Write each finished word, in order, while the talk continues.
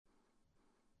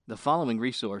The following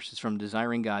resource is from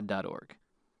desiringgod.org.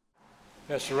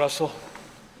 Pastor Russell,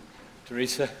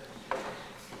 Teresa,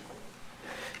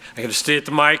 I got to stay at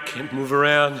the mic and move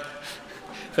around.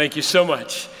 Thank you so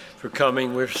much for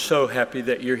coming. We're so happy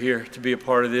that you're here to be a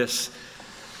part of this.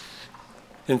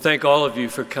 And thank all of you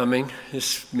for coming.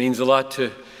 This means a lot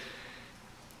to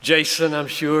Jason, I'm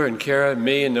sure, and Kara, and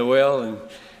me, and Noel, and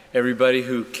everybody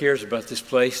who cares about this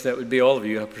place. That would be all of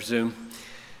you, I presume.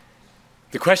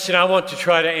 The question I want to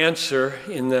try to answer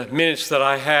in the minutes that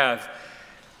I have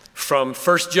from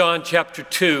 1 John chapter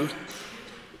 2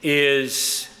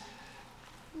 is,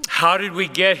 how did we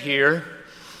get here,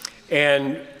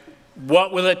 and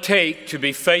what will it take to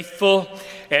be faithful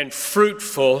and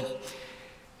fruitful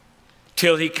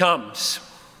till he comes?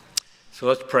 So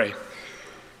let's pray.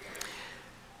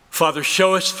 Father,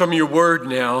 show us from your word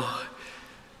now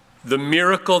the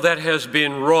miracle that has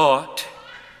been wrought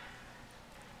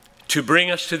to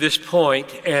bring us to this point,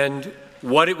 and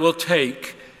what it will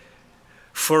take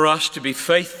for us to be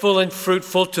faithful and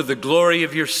fruitful to the glory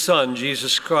of your Son,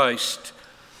 Jesus Christ,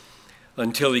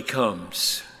 until he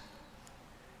comes.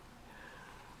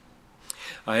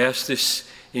 I ask this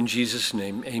in Jesus'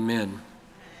 name, amen.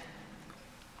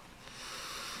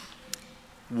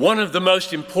 One of the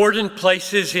most important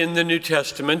places in the New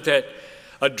Testament that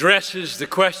addresses the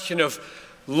question of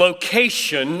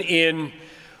location in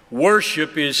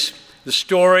worship is the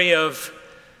story of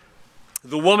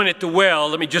the woman at the well.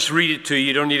 Let me just read it to you.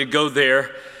 You don't need to go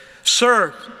there.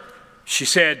 "Sir," she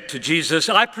said to Jesus,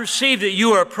 "I perceive that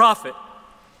you are a prophet.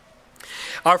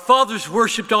 Our fathers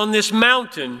worshiped on this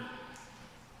mountain,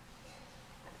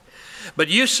 but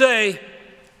you say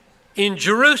in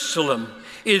Jerusalem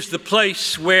is the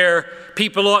place where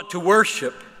people ought to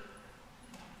worship."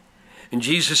 And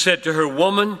Jesus said to her,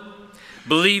 "Woman,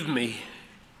 believe me,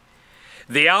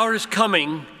 the hour is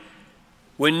coming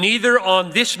when neither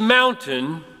on this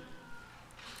mountain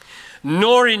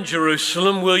nor in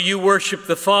Jerusalem will you worship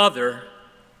the Father.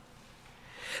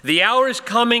 The hour is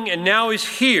coming and now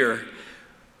is here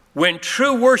when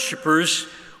true worshipers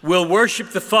will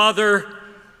worship the Father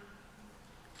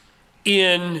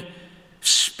in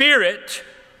spirit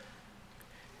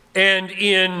and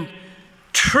in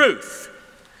truth.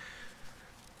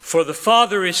 For the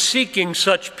Father is seeking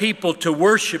such people to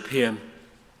worship him."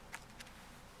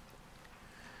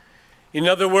 In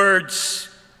other words,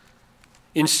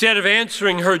 instead of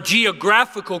answering her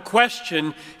geographical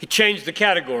question, he changed the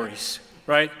categories,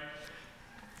 right?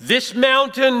 This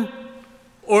mountain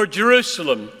or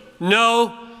Jerusalem?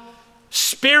 No,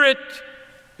 spirit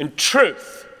and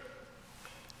truth.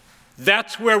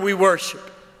 That's where we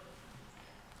worship.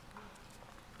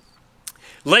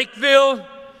 Lakeville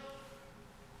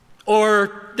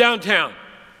or downtown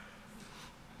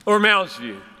or Mounds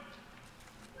View.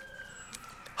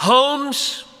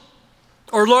 Homes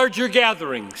or larger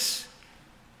gatherings.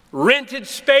 Rented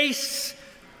space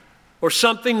or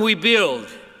something we build.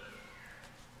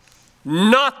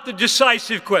 Not the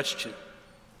decisive question.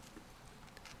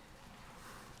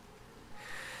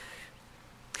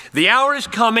 The hour is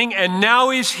coming and now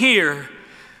is here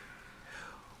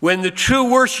when the true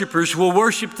worshipers will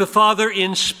worship the Father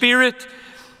in spirit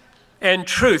and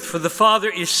truth, for the Father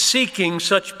is seeking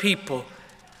such people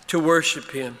to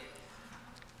worship him.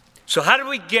 So how do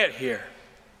we get here?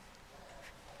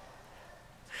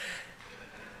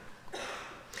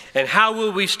 And how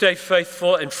will we stay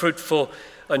faithful and fruitful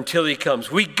until he comes?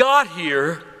 We got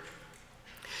here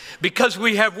because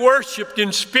we have worshiped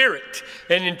in spirit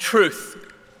and in truth.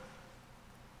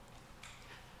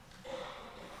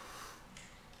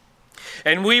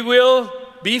 And we will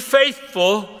be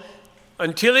faithful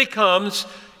until he comes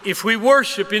if we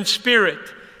worship in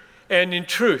spirit and in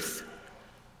truth.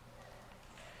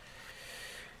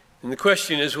 And the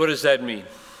question is, what does that mean?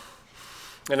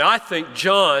 And I think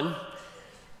John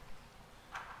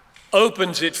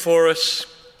opens it for us,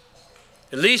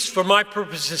 at least for my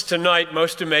purposes tonight,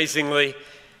 most amazingly,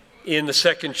 in the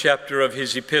second chapter of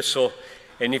his epistle.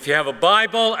 And if you have a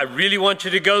Bible, I really want you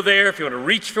to go there. If you want to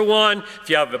reach for one, if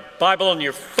you have a Bible on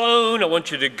your phone, I want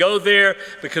you to go there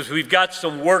because we've got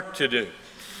some work to do.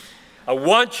 I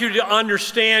want you to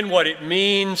understand what it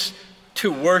means to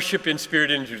worship in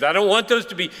spirit and truth. I don't want those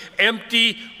to be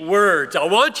empty words. I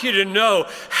want you to know,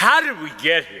 how did we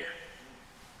get here?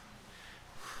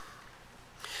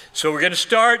 So we're going to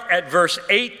start at verse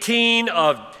 18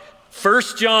 of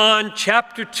 1 John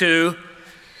chapter 2.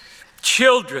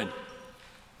 Children.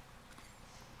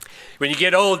 When you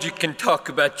get old, you can talk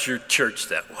about your church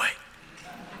that way.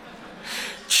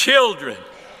 Children,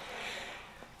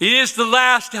 it is the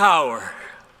last hour.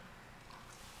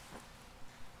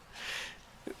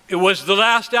 It was the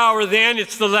last hour then,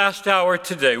 it's the last hour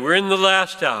today. We're in the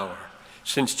last hour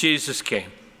since Jesus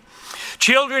came.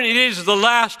 Children, it is the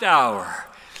last hour.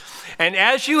 And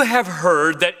as you have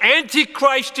heard that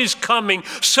Antichrist is coming,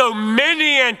 so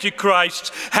many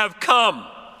Antichrists have come.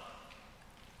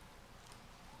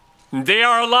 They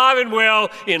are alive and well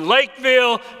in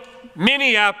Lakeville,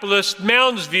 Minneapolis,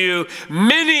 Mounds View.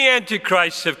 Many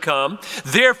Antichrists have come.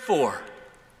 Therefore,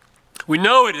 we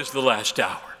know it is the last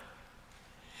hour.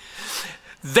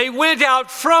 They went out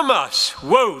from us.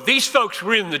 Whoa, these folks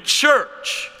were in the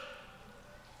church.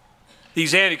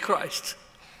 These Antichrists.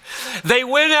 They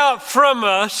went out from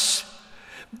us,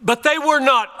 but they were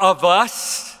not of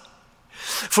us.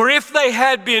 For if they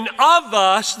had been of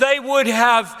us, they would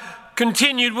have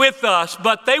continued with us,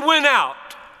 but they went out,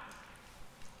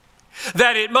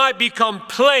 that it might become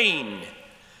plain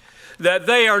that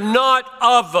they are not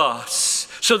of us.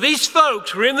 So these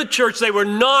folks were in the church. They were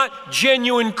not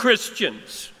genuine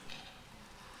Christians.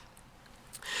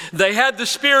 They had the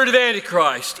spirit of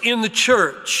Antichrist in the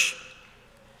church.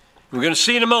 We're going to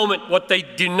see in a moment what they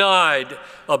denied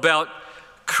about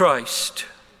Christ.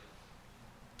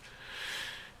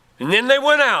 And then they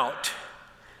went out.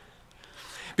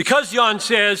 Because John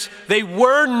says they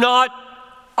were not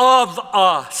of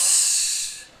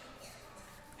us.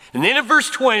 And then in verse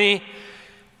 20,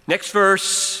 next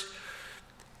verse,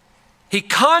 he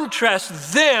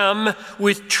contrasts them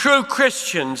with true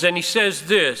Christians. And he says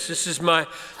this is my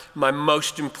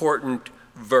most important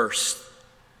verse.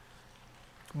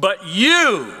 But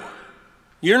you're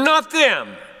not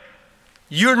them.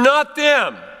 You're not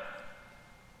them.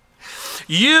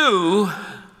 You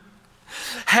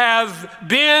have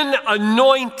been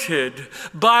anointed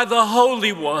by the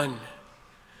Holy One.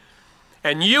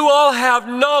 And you all have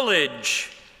knowledge.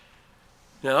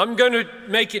 Now, I'm going to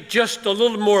make it just a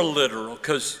little more literal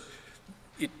because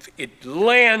it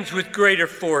lands with greater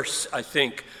force, I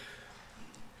think.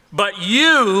 But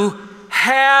you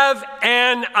have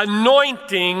an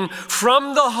anointing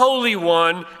from the Holy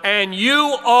One, and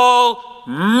you all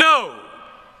know.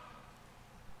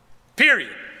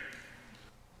 Period.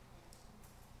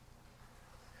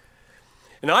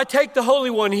 And I take the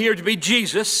Holy One here to be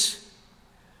Jesus,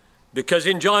 because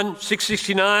in John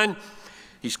 6:69,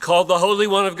 he's called the Holy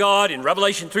One of God. In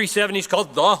Revelation 3:7, he's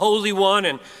called the Holy One,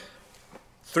 and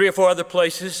 3 or 4 other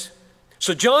places.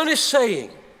 So John is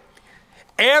saying,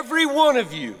 every one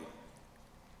of you,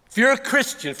 if you're a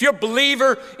Christian, if you're a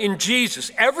believer in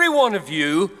Jesus, every one of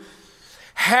you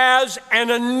has an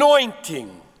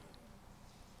anointing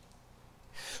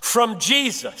from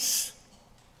Jesus.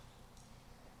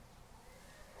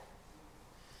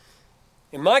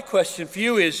 And my question for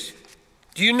you is,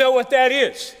 do you know what that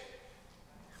is?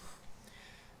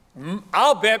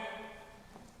 I'll bet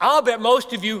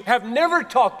most of you have never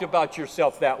talked about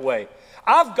yourself that way.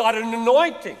 I've got an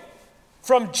anointing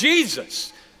from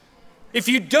Jesus. If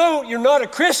you don't, you're not a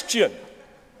Christian.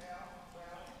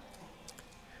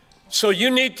 So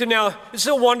you need to now, this is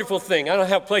a wonderful thing. I don't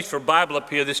have a place for a Bible up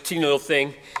here, this teeny little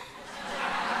thing.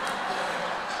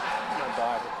 No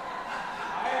Bible.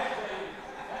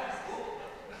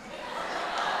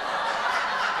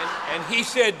 And he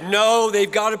said, no,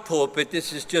 they've got a pulpit.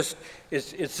 This is just,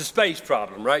 it's a space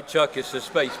problem, right, Chuck? It's a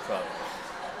space problem.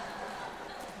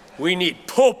 We need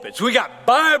pulpits. We got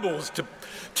Bibles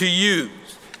to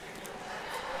use.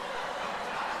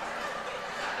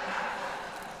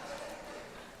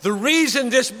 The reason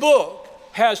this book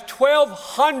has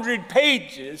 1,200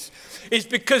 pages is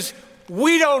because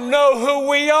we don't know who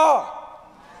we are.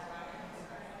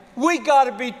 We got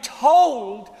to be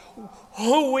told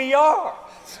who we are.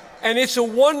 And it's a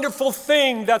wonderful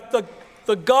thing that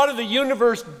the God of the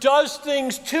universe does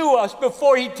things to us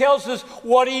before he tells us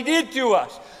what he did to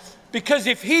us. Because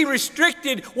if he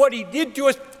restricted what he did to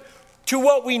us to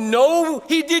what we know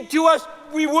he did to us,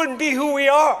 we wouldn't be who we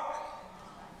are.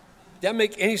 That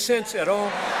make any sense at all?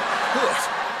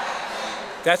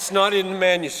 That's not in the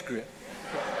manuscript.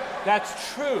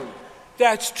 That's true.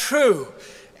 That's true.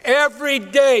 Every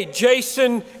day,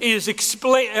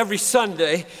 every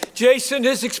Sunday, Jason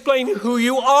is explaining who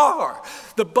you are.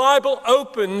 The Bible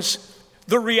opens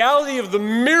the reality of the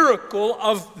miracle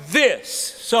of this.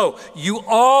 So, you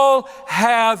all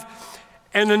have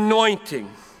an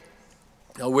anointing.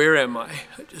 Now, where am I?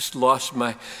 I just lost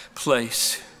my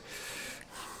place.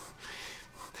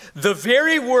 The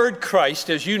very word Christ,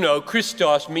 as you know,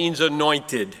 Christos means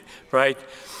anointed, right?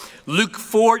 Luke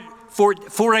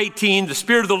 4:18, the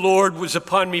Spirit of the Lord was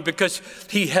upon me because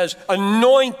he has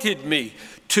anointed me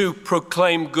to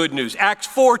proclaim good news. Acts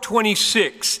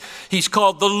 4:26, he's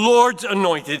called the Lord's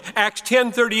anointed. Acts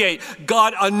 10:38,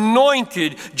 God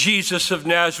anointed Jesus of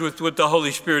Nazareth with the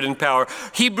Holy Spirit and power.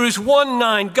 Hebrews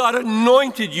 1:9, God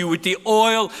anointed you with the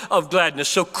oil of gladness.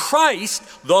 So Christ,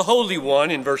 the Holy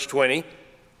One, in verse 20,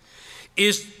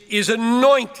 is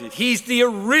anointed. He's the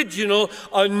original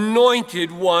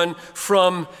anointed one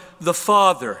from the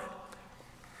Father.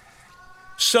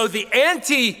 So the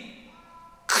antichrists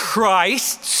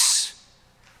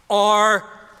are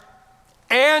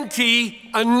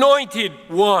anti-anointed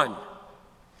one.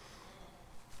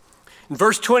 In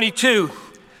verse 22,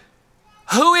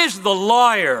 who is the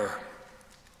liar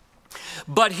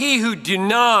but he who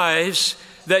denies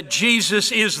that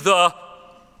Jesus is the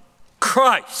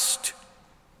Christ?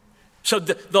 So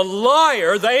the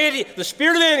liar, the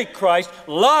spirit of Antichrist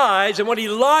lies, and what he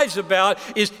lies about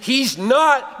is he's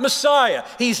not Messiah.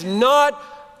 He's not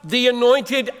the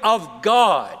anointed of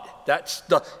God. That's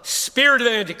the spirit of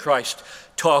Antichrist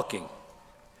talking.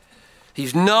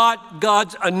 He's not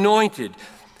God's anointed.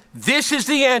 This is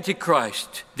the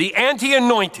Antichrist, the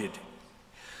anti-anointed.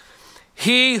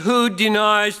 He who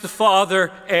denies the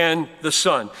Father and the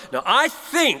Son. Now, I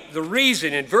think the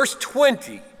reason in verse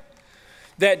 20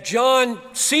 that John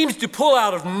seems to pull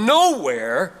out of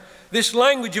nowhere this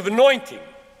language of anointing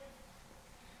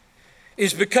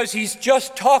is because he's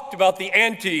just talked about the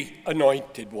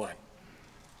anti-anointed one,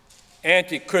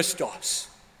 Antichristos.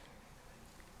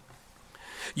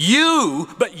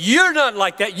 But you're not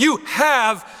like that. You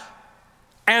have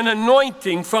an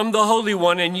anointing from the Holy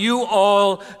One, and you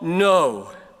all know.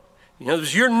 In other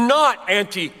words, you're not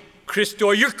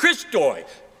anti-Christoi, you're Christoi.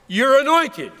 You're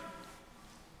anointed.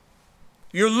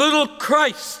 You're little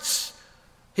Christs.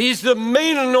 He's the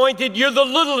main anointed, you're the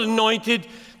little anointed,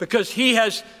 because he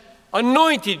has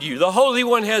anointed you. The Holy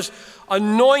One has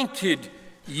anointed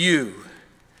you.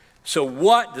 So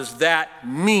what does that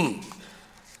mean?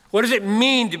 What does it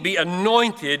mean to be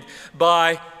anointed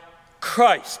by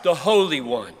Christ, the Holy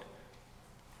One?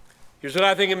 Here's what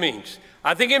I think it means.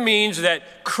 I think it means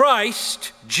that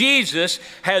Christ, Jesus,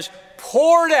 has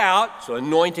poured out, so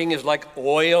anointing is like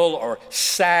oil or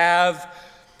salve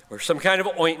or some kind of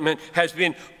ointment, has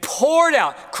been poured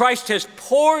out. Christ has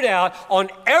poured out on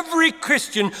every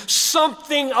Christian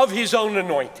something of his own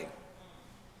anointing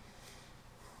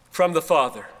from the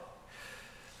Father.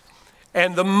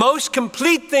 And the most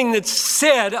complete thing that's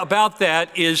said about that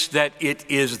is that it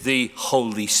is the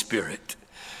Holy Spirit.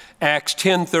 Acts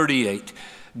 10:38.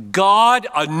 God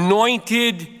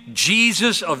anointed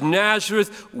Jesus of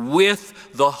Nazareth with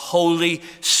the Holy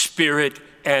Spirit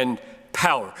and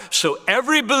power. So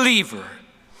every believer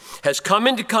has come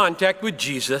into contact with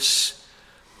Jesus.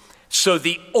 So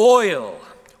the oil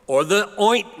or the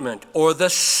ointment or the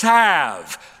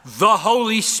salve, the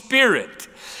Holy Spirit,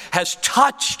 has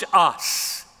touched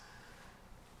us.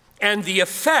 And the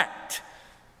effect,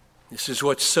 this is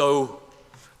what's so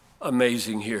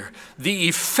amazing here, the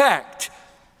effect,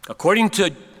 according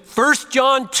to 1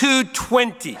 John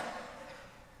 2:20,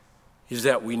 is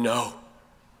that we know.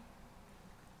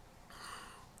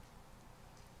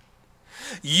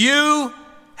 You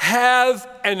have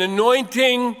an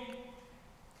anointing,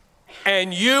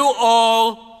 and you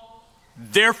all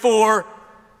therefore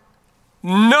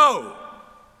know.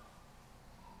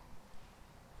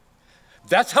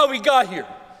 That's how we got here.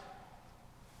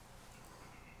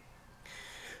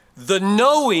 The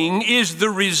knowing is the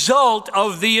result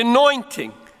of the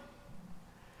anointing.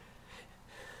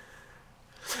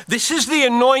 This is the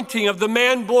anointing of the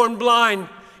man born blind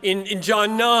in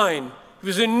John 9. He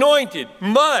was anointed,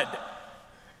 mud,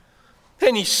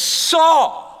 and he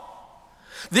saw.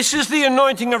 This is the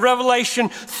anointing of Revelation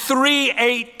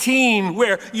 3:18,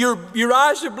 where your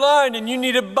eyes are blind and you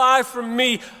need to buy from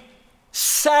me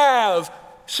salve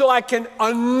so I can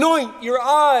anoint your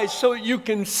eyes so you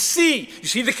can see. You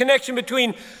see the connection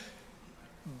between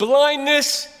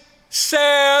blindness,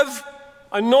 salve,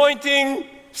 anointing,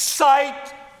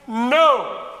 sight?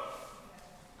 No.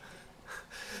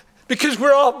 Because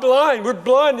we're all blind. We're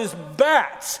blind as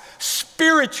bats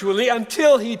spiritually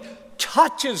until he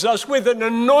touches us with an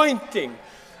anointing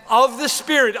of the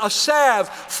Spirit, a salve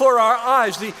for our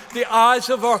eyes. The eyes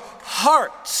of our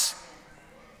hearts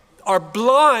are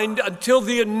blind until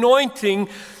the anointing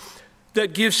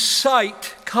that gives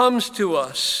sight comes to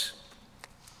us.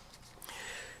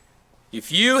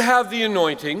 If you have the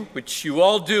anointing, which you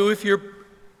all do if you're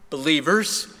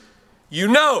believers, you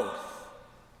know.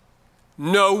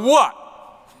 Know what?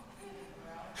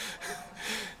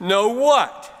 Know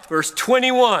what? Verse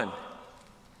 21.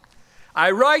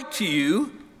 I write to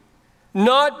you,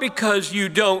 not because you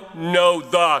don't know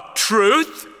the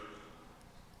truth,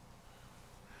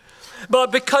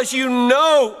 but because you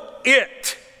know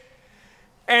it.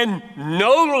 And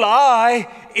no lie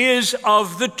is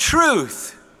of the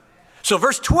truth. So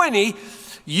verse 20,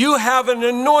 you have an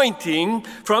anointing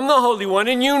from the Holy One,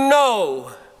 and you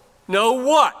know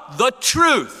what? The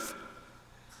truth.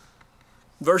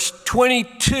 Verse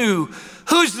 22,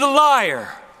 who's the liar?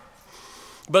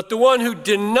 But the one who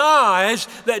denies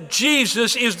that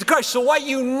Jesus is the Christ. So what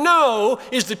you know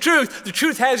is the truth. The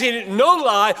truth has in it no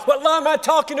lie. What lie am I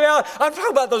talking about? I'm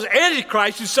talking about those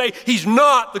antichrists who say he's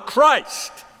not the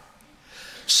Christ.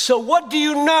 So what do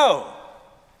you know,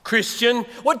 Christian?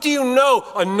 What do you know,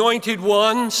 anointed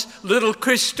ones, little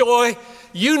Christoi?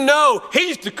 You know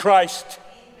he's the Christ.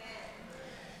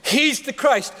 He's the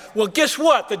Christ. Well, guess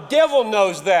what? The devil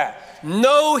knows that.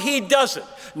 No, he doesn't.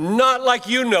 Not like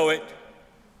you know it.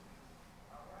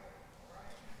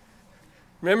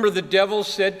 Remember the devil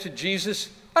said to Jesus,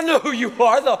 I know who you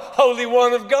are, the Holy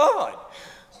One of God.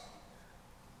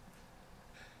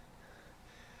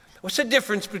 What's the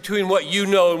difference between what you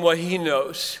know and what he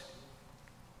knows?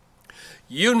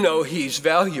 You know he's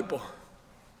valuable.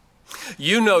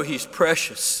 You know he's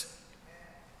precious.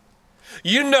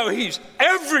 You know he's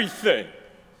everything.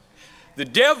 The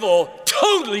devil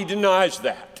totally denies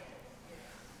that.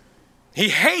 He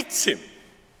hates him.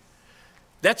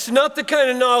 That's not the kind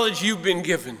of knowledge you've been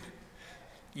given.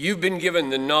 You've been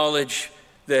given the knowledge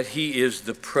that he is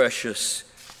the precious,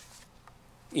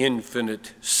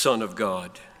 infinite Son of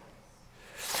God.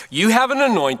 You have an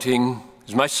anointing,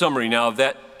 is my summary now of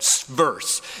that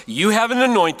verse. You have an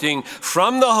anointing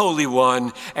from the Holy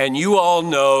One, and you all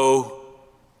know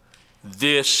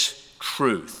this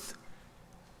truth,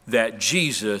 that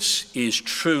Jesus is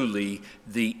truly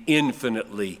the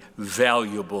infinitely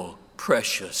valuable,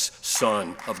 precious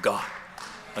Son of God.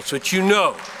 That's what you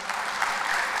know.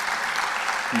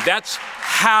 That's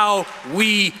how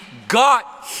we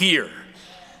got here.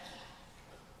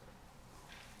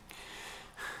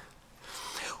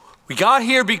 We got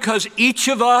here because each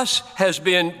of us has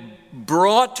been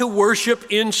brought to worship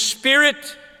in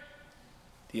spirit,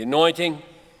 the anointing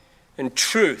and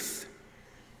truth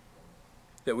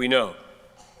that we know.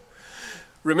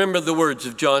 Remember the words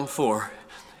of John 4.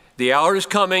 The hour is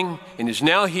coming and is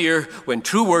now here when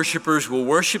true worshipers will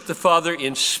worship the Father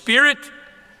in spirit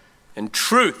and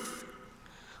truth,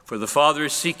 for the Father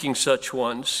is seeking such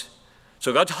ones.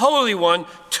 So God's Holy One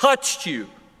touched you,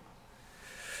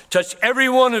 touched every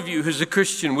one of you who's a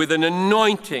Christian with an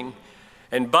anointing.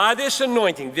 And by this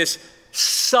anointing, this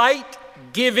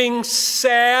sight-giving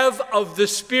salve of the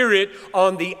Spirit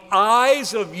on the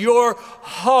eyes of your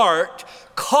heart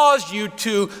caused you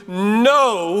to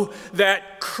know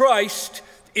that Christ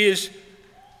is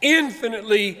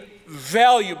infinitely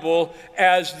valuable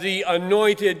as the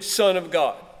anointed Son of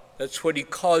God. That's what he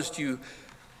caused you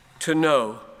to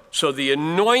know. So the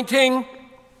anointing,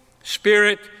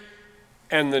 Spirit,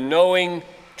 and the knowing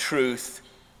truth,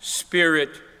 Spirit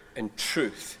and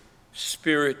truth,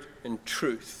 Spirit and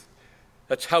truth.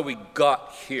 That's how we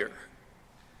got here.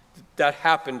 That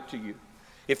happened to you.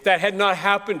 If that had not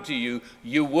happened to you,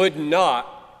 you would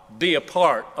not be a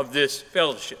part of this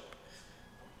fellowship.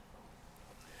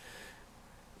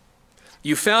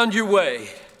 You found your way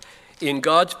in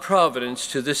God's providence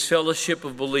to this fellowship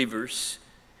of believers,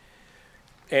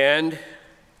 and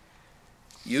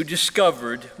you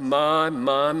discovered,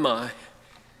 my,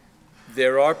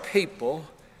 there are people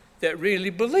that really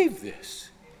believe this.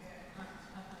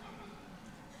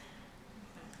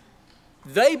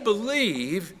 They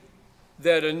believe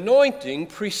that anointing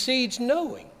precedes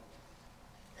knowing.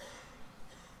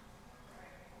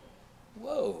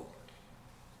 Whoa.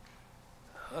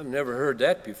 I've never heard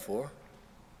that before.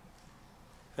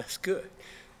 That's good.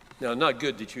 Now, not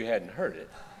good that you hadn't heard it.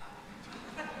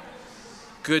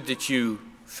 Good that you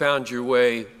found your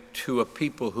way to a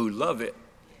people who love it.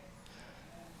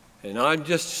 And I'm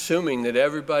just assuming that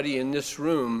everybody in this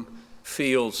room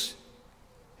feels,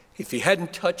 if he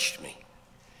hadn't touched me,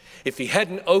 if he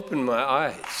hadn't opened my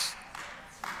eyes,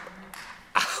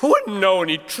 I wouldn't know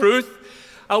any truth.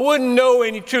 I wouldn't know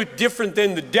any truth different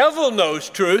than the devil knows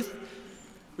truth,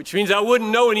 which means I wouldn't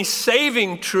know any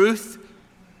saving truth.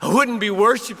 I wouldn't be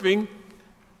worshiping.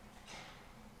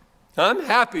 I'm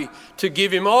happy to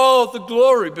give him all the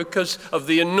glory because of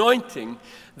the anointing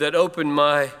that opened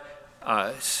my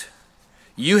eyes.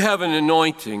 You have an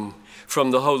anointing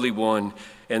from the Holy One,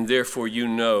 and therefore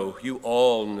you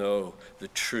all know the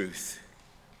truth.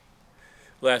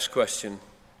 Last question.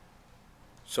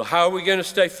 So how are we going to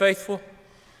stay faithful?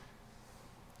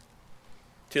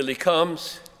 Till he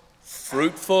comes,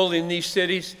 fruitful in these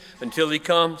cities until he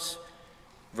comes.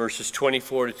 Verses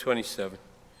 24 to 27.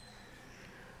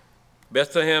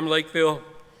 Bethlehem, Lakeville,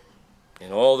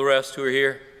 and all the rest who are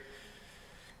here,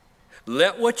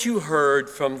 let what you heard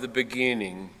from the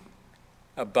beginning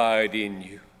abide in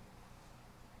you.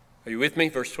 Are you with me?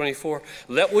 Verse 24.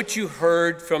 Let what you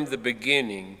heard from the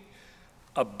beginning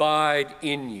abide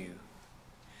in you.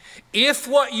 If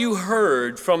what you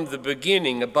heard from the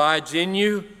beginning abides in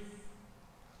you,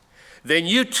 then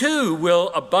you too will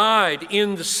abide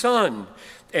in the Son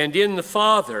and in the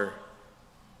Father.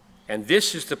 And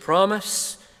this is the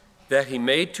promise that he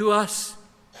made to us,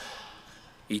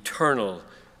 eternal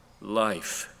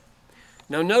life.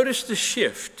 Now notice the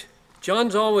shift.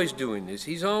 John's always doing this.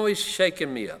 He's always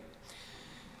shaking me up.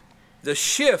 The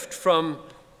shift from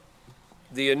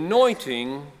the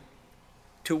anointing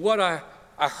to what I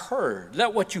heard.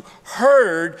 Let what you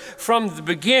heard from the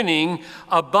beginning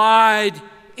abide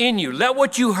in you. Let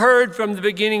what you heard from the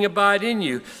beginning abide in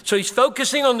you. So he's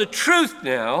focusing on the truth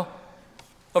now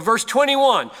of verse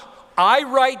 21. I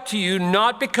write to you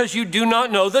not because you do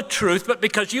not know the truth, but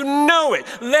because you know it.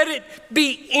 Let it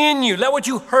be in you. Let what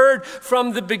you heard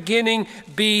from the beginning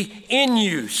be in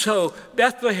you. So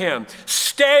Bethlehem,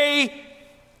 stay,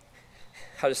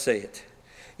 how to say it?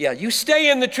 Yeah, you stay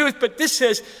in the truth, but this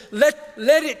says, let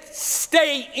it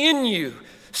stay in you.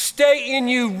 Stay in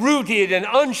you, rooted and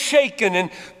unshaken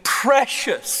and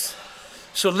precious.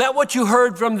 So let what you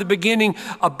heard from the beginning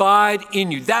abide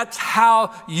in you. That's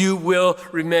how you will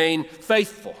remain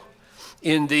faithful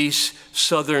in these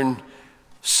southern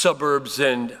suburbs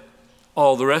and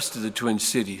all the rest of the Twin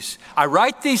Cities. I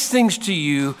write these things to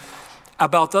you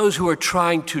about those who are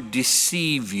trying to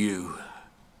deceive you.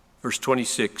 Verse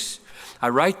 26. I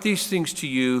write these things to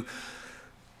you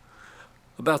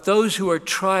about those who are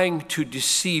trying to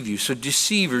deceive you. So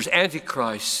deceivers,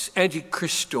 antichrists,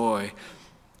 antichristoi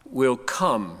will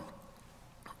come.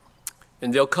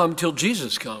 And they'll come till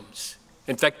Jesus comes.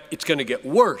 In fact, it's going to get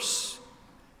worse.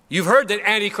 You've heard that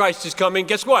Antichrist is coming.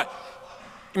 Guess what?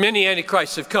 Many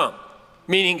Antichrists have come.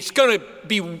 Meaning it's going to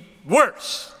be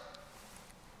worse.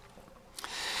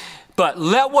 But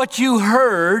let what you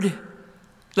heard,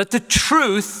 let the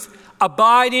truth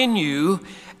abide in you,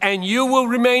 and you will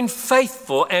remain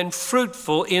faithful and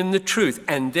fruitful in the truth.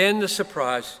 And then the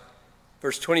surprise,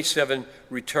 verse 27,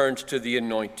 returns to the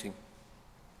anointing.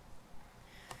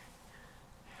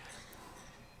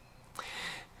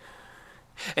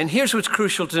 And here's what's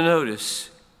crucial to notice.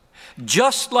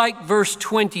 Just like verse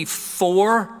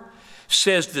 24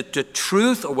 says that the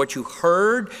truth or what you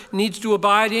heard needs to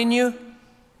abide in you,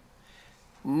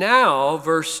 now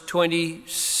verse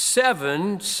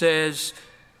 27 says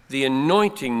the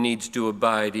anointing needs to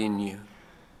abide in you.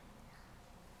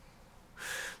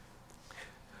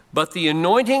 But the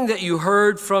anointing that you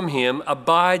heard from him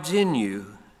abides in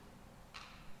you.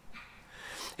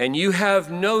 And you have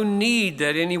no need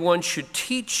that anyone should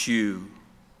teach you.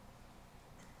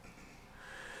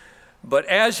 But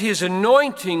as his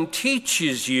anointing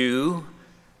teaches you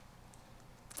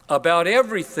about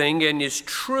everything and is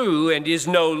true and is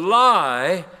no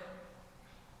lie,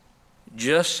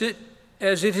 just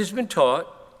as it has been taught,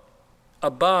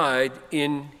 abide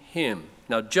in him.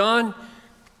 Now, John,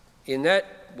 in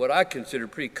that what I consider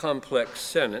pretty complex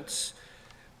sentence,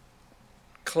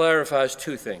 clarifies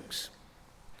two things.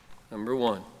 Number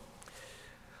one,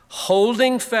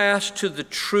 holding fast to the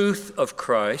truth of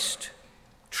Christ,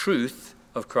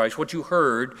 what you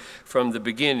heard from the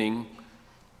beginning,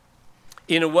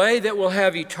 in a way that will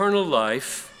have eternal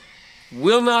life,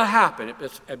 will not happen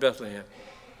at Bethlehem.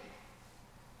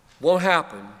 Won't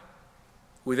happen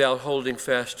without holding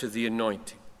fast to the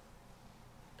anointing.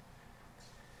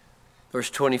 Verse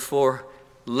 24,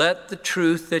 let the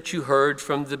truth that you heard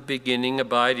from the beginning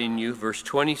abide in you. Verse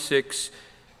 26,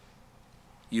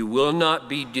 you will not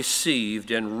be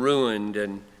deceived and ruined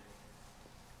and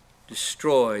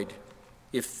destroyed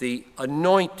if the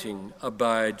anointing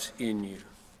abides in you.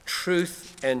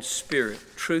 Truth and spirit.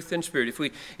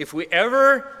 If we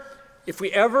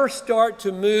ever start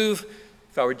to move,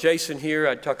 if I were Jason here,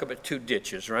 I'd talk about two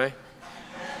ditches, right?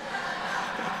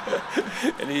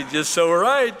 And he's just so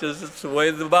right. This is the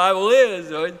way the Bible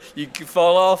is. Right? You can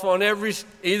fall off on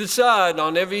either side,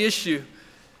 on every issue.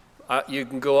 You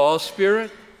can go all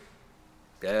spirit.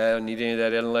 I don't need any of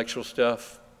that intellectual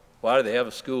stuff. Why do they have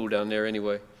a school down there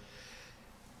anyway?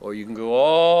 Or you can go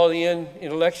all in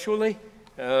intellectually.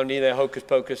 I don't need that hocus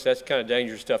pocus. That's kind of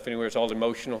dangerous stuff anywhere. It's all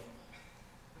emotional.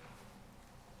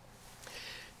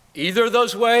 Either of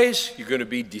those ways, you're going to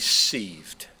be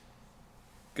deceived.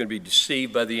 You're going to be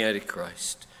deceived by the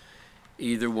Antichrist.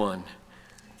 Either one.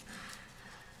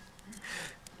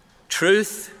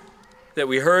 Truth that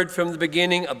we heard from the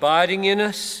beginning, abiding in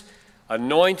us.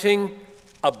 Anointing,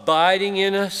 abiding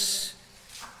in us.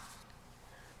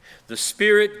 The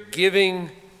Spirit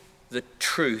giving the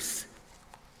truth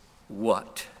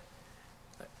what?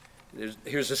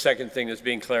 Here's the second thing that's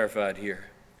being clarified here.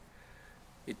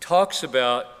 It talks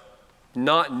about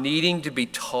not needing to be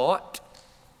taught.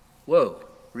 Whoa,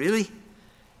 really?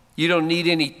 You don't need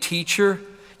any teacher?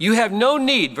 You have no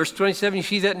need, verse 27, you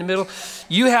see that in the middle?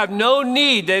 You have no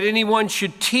need that anyone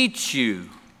should teach you.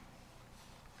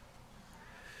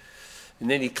 And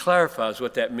then he clarifies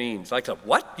what that means. Like,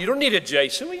 what? You don't need a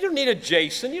Jason. You don't need a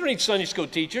Jason. You don't need Sunday school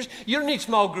teachers. You don't need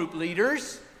small group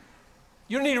leaders.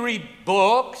 You don't need to read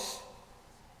books.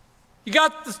 You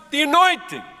got the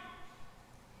anointing. Isn't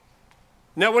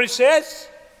that what it says?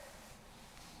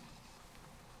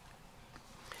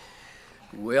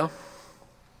 Well,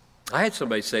 I had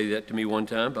somebody say that to me one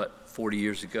time, about 40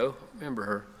 years ago. I remember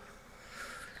her.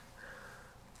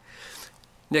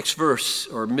 Next verse,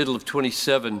 or middle of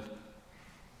 27,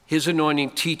 his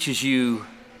anointing teaches you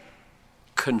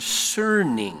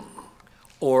concerning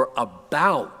or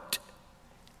about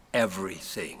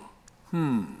everything.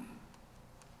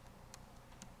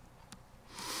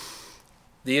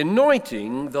 The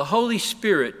anointing, the Holy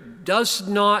Spirit, does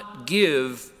not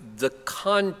give the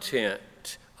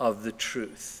content of the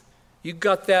truth. You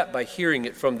got that by hearing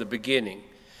it from the beginning.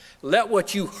 Let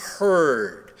what you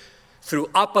heard through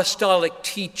apostolic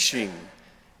teaching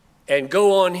and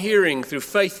go on hearing through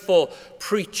faithful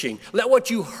preaching. Let what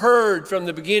you heard from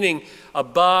the beginning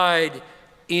abide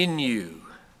in you.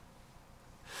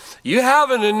 You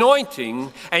have an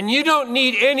anointing, and you don't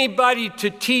need anybody to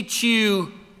teach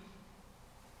you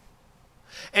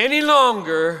any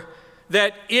longer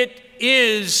that it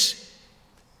is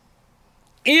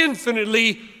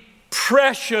infinitely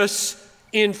precious,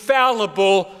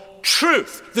 infallible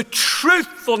truth. The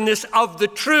truthfulness of the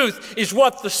truth is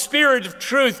what the Spirit of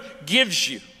truth gives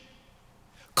you,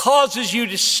 causes you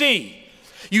to see.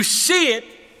 You see it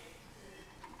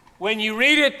when you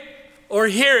read it or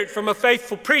hear it from a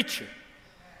faithful preacher,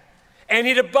 and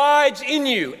it abides in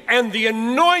you, and the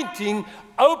anointing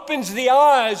opens the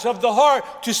eyes of the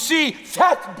heart to see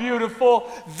that's beautiful,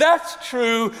 that's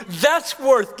true, that's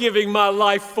worth giving my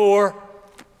life for.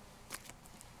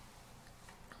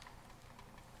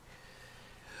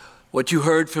 What you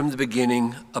heard from the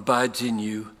beginning abides in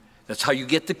you. That's how you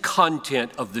get the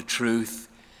content of the truth.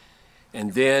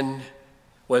 And then,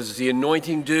 what does the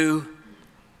anointing do?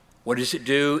 What does it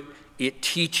do? It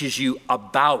teaches you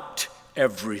about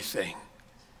everything.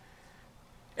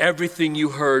 Everything you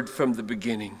heard from the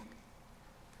beginning.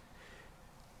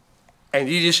 And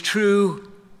it is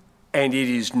true, and it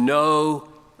is no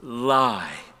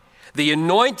lie. The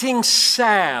anointing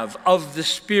salve of the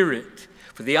Spirit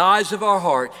for the eyes of our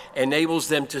heart enables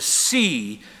them to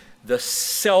see the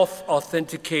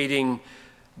self-authenticating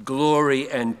glory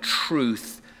and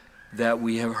truth that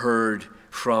we have heard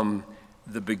from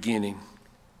the beginning.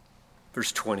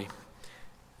 Verse 20,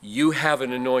 you have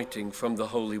an anointing from the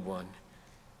Holy One,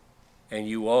 and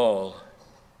you all,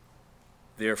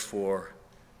 therefore,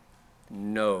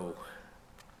 know.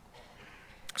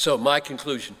 So, my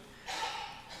conclusion.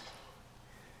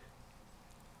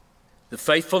 The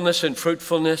faithfulness and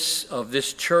fruitfulness of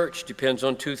this church depends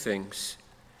on two things: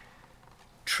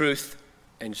 truth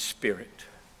and spirit.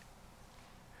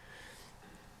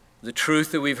 The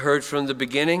truth that we've heard from the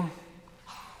beginning,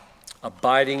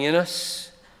 abiding in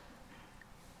us.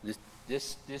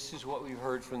 This is what we've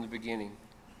heard from the beginning.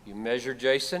 You measure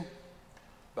Jason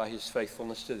by his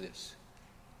faithfulness to this.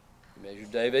 You measure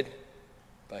David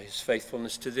by his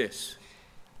faithfulness to this.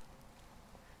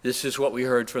 This is what we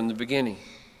heard from the beginning.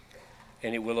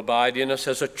 And it will abide in us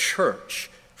as a church,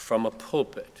 from a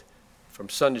pulpit, from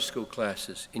Sunday school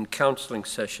classes, in counseling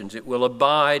sessions. It will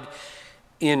abide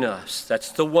in us.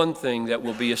 That's the one thing that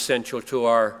will be essential to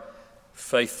our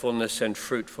faithfulness and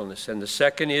fruitfulness. And the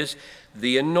second is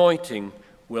the anointing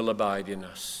will abide in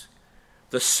us.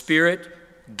 The Spirit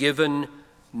given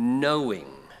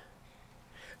knowing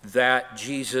that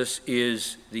Jesus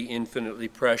is the infinitely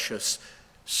precious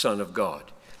Son of God.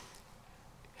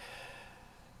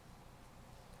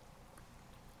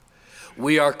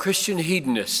 We are Christian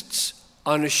hedonists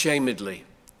unashamedly,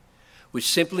 which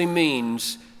simply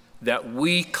means that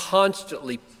we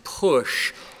constantly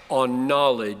push on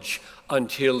knowledge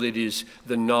until it is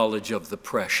the knowledge of the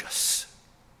precious.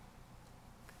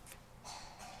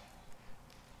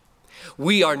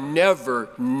 We are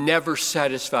never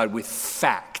satisfied with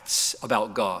facts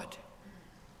about God.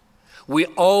 We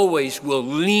always will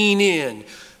lean in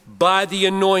by the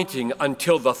anointing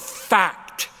until the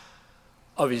fact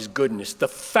of his goodness, the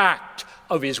fact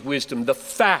of his wisdom, the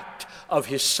fact of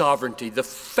his sovereignty, the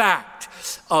fact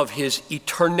of his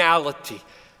eternality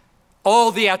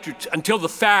all the attributes, until the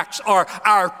facts are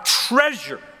our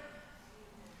treasure.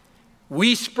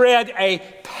 We spread a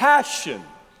passion,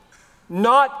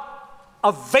 not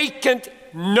a vacant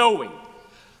knowing,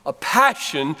 a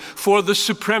passion for the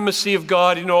supremacy of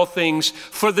God in all things,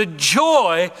 for the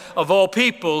joy of all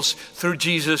peoples through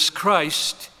Jesus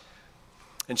Christ.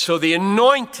 And so the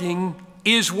anointing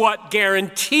is what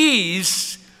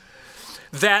guarantees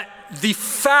that the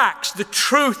facts, the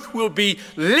truth will be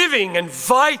living and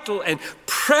vital and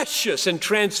precious and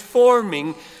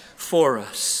transforming for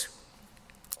us.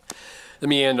 Let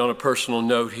me end on a personal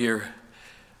note here,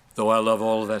 though I love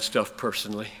all of that stuff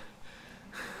personally.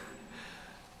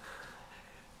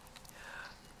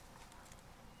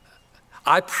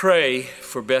 I pray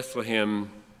for Bethlehem,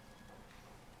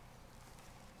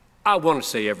 I want to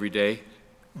say every day,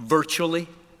 virtually.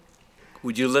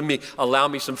 Would you allow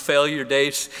me some failure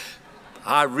days?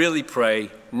 I really pray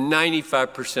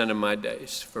 95% of my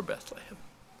days for Bethlehem.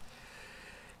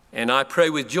 And I pray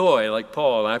with joy like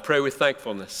Paul, and I pray with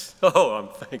thankfulness. Oh, I'm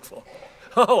thankful.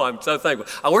 Oh, I'm so thankful.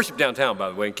 I worship downtown, by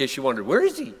the way, in case you wondered, where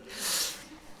is he?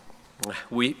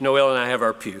 Noel and I have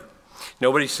our pew.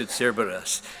 Nobody sits there but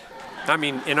us. I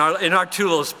mean, in our two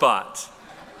little spots.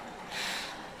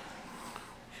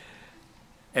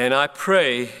 And I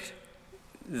pray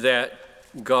that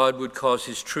God would cause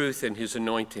his truth and his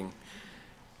anointing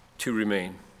to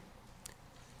remain.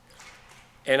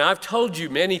 And I've told you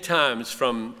many times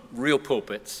from real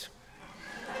pulpits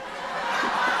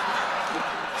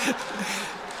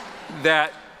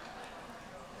that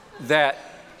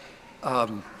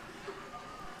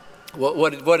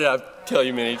what did I tell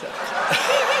you many times?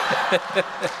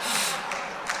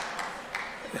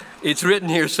 It's written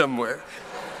here somewhere.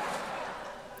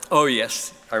 Oh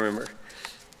yes, I remember.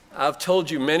 I've told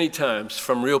you many times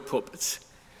from real pulpits,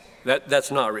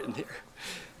 that's not written here,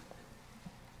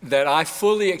 that I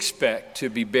fully expect to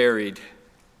be buried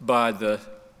by the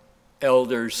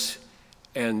elders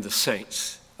and the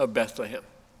saints of Bethlehem.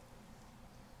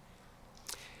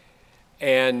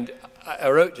 And I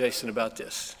wrote Jason about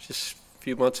this just a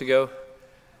few months ago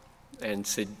and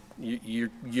said,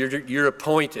 you're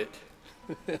appointed.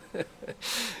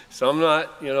 So I'm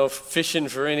not, fishing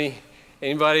for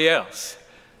anybody else.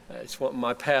 I just want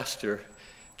my pastor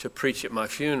to preach at my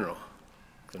funeral.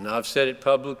 And I've said it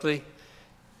publicly.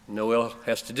 Noel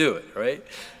has to do it, right?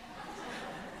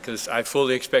 Because I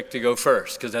fully expect to go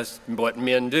first, because that's what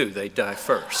men do. They die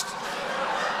first.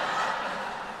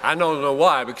 I don't know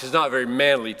why, because it's not very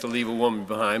manly to leave a woman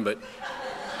behind, but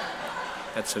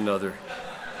that's another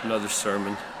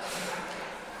sermon.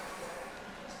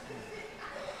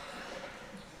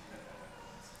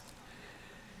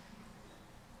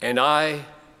 And I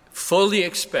fully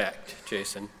expect,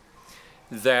 Jason,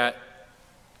 that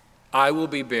I will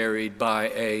be buried by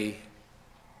a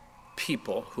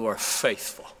people who are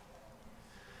faithful,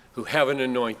 who have an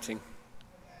anointing,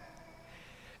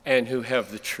 and who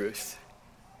have the truth.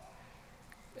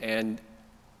 And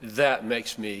that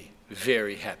makes me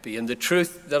very happy. And the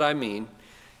truth that I mean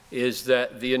is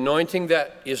that the anointing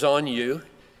that is on you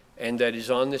and that is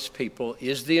on this people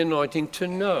is the anointing to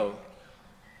know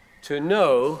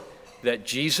that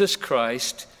Jesus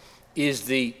Christ is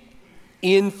the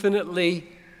infinitely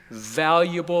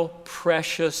valuable,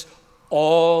 precious,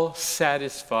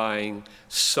 all-satisfying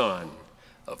Son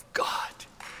of God.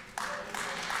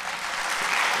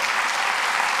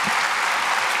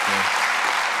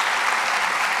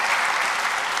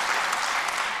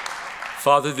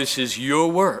 Father, this is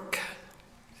your work.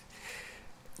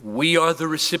 We are the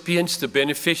recipients, the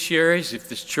beneficiaries. If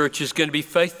this church is going to be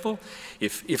faithful,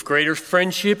 if Greater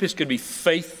Friendship is going to be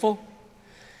faithful,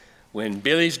 when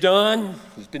Billy's done,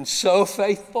 he's been so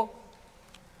faithful,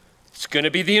 it's going to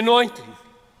be the anointing.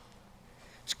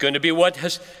 It's going to be what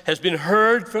has been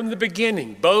heard from the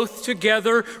beginning, both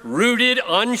together, rooted,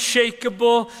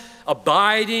 unshakable,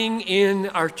 abiding in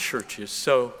our churches.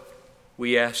 So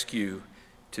we ask you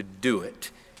to do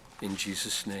it in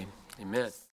Jesus' name.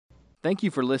 Amen. Thank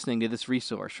you for listening to this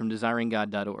resource from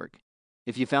desiringgod.org.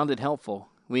 If you found it helpful,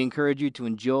 we encourage you to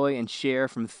enjoy and share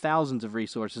from thousands of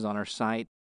resources on our site,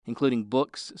 including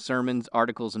books, sermons,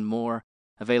 articles, and more,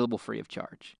 available free of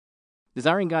charge.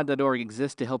 Desiringgod.org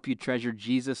exists to help you treasure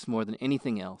Jesus more than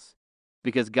anything else,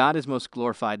 because God is most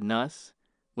glorified in us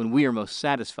when we are most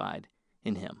satisfied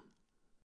in Him.